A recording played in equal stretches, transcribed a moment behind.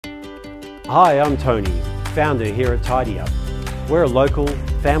Hi, I'm Tony, founder here at Tidy Up. We're a local,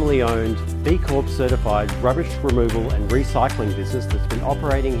 family-owned, B Corp certified rubbish removal and recycling business that's been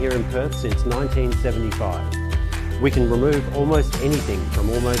operating here in Perth since 1975. We can remove almost anything from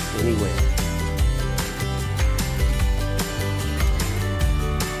almost anywhere.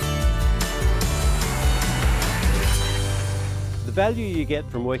 The value you get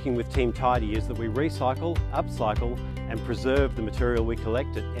from working with Team Tidy is that we recycle, upcycle and preserve the material we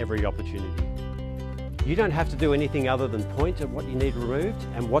collect at every opportunity. You don't have to do anything other than point at what you need removed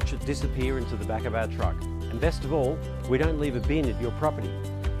and watch it disappear into the back of our truck. And best of all, we don't leave a bin at your property.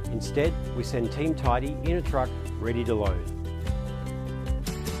 Instead, we send Team Tidy in a truck ready to load.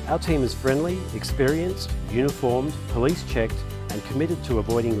 Our team is friendly, experienced, uniformed, police checked and committed to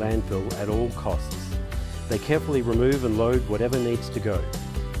avoiding landfill at all costs. They carefully remove and load whatever needs to go.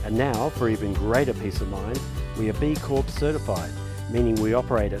 And now, for even greater peace of mind, we are B Corp certified, meaning we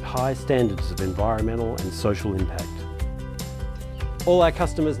operate at high standards of environmental and social impact. All our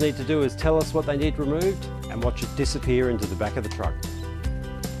customers need to do is tell us what they need removed and watch it disappear into the back of the truck.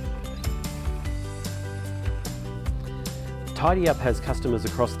 Tidy Up has customers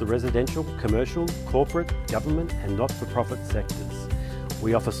across the residential, commercial, corporate, government and not-for-profit sectors.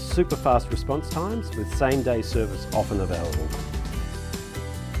 We offer super fast response times with same-day service often available.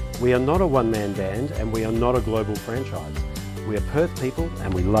 We are not a one-man band and we are not a global franchise. We are Perth people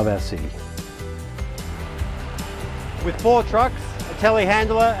and we love our city. With 4 trucks, a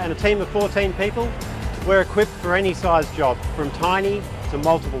telehandler and a team of 14 people, we're equipped for any size job, from tiny to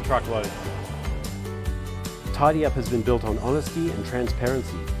multiple truckloads. Tidy Up has been built on honesty and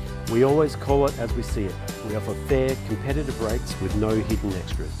transparency. We always call it as we see it. We offer fair, competitive rates with no hidden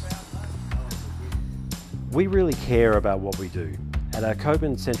extras. We really care about what we do. At our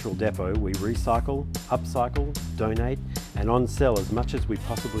Cockburn Central Depot, we recycle, upcycle, donate and on-sell as much as we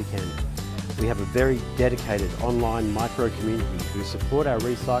possibly can. We have a very dedicated online micro-community who support our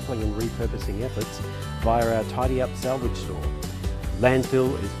recycling and repurposing efforts via our Tidy Up salvage store.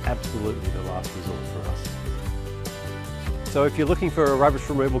 Landfill is absolutely the last resort for us. So if you're looking for a rubbish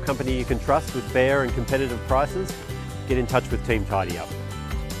removal company you can trust with fair and competitive prices, get in touch with Team Tidy Up.